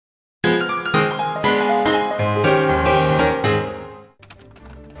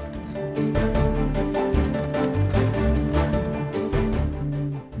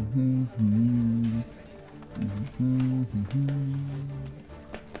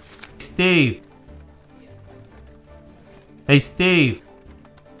Steve. Hey, Steve.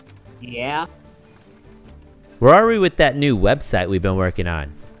 Yeah? Where are we with that new website we've been working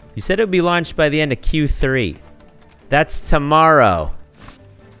on? You said it would be launched by the end of Q3. That's tomorrow.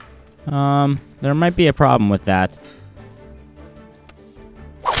 There might be a problem with that.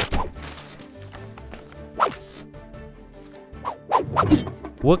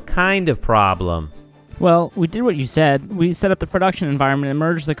 What kind of problem? Well, we did what you said. We set up the production environment and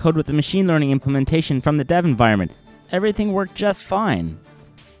merged the code with the machine learning implementation from the dev environment. Everything worked just fine.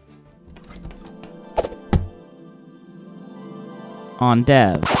 On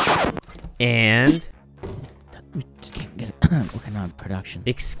dev. And? We just can't get it working on production.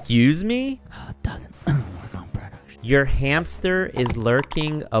 Excuse me? Oh, it doesn't work on production. Your hamster is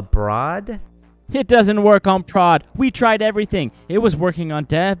lurking abroad? It doesn't work on prod. We tried everything. It was working on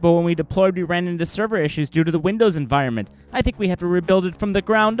dev, but when we deployed, we ran into server issues due to the Windows environment. I think we have to rebuild it from the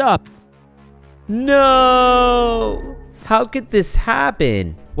ground up. No! How could this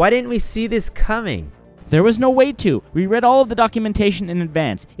happen? Why didn't we see this coming? There was no way to. We read all of the documentation in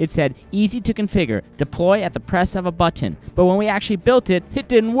advance. It said, easy to configure, deploy at the press of a button. But when we actually built it, it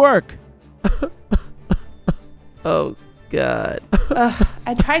didn't work. Oh, God.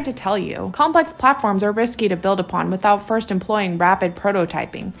 I tried to tell you. Complex platforms are risky to build upon without first employing rapid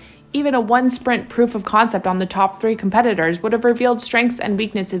prototyping. Even a one-sprint proof of concept on the top 3 competitors would have revealed strengths and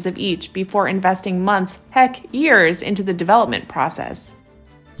weaknesses of each before investing months, heck, years into the development process.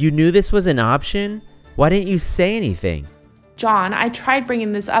 You knew this was an option? Why didn't you say anything? John, I tried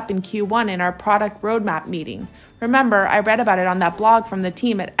bringing this up in Q1 in our product roadmap meeting. Remember, I read about it on that blog from the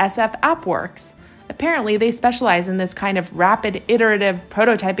team at SF AppWorks. Apparently, they specialize in this kind of rapid, iterative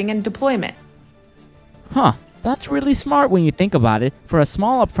prototyping and deployment. Huh. That's really smart when you think about it. For a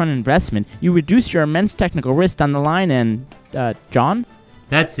small upfront investment, you reduce your immense technical risk down the line and, John?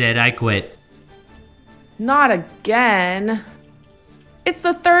 That's it, I quit. Not again. It's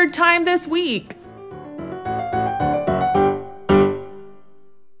the 3rd time this week.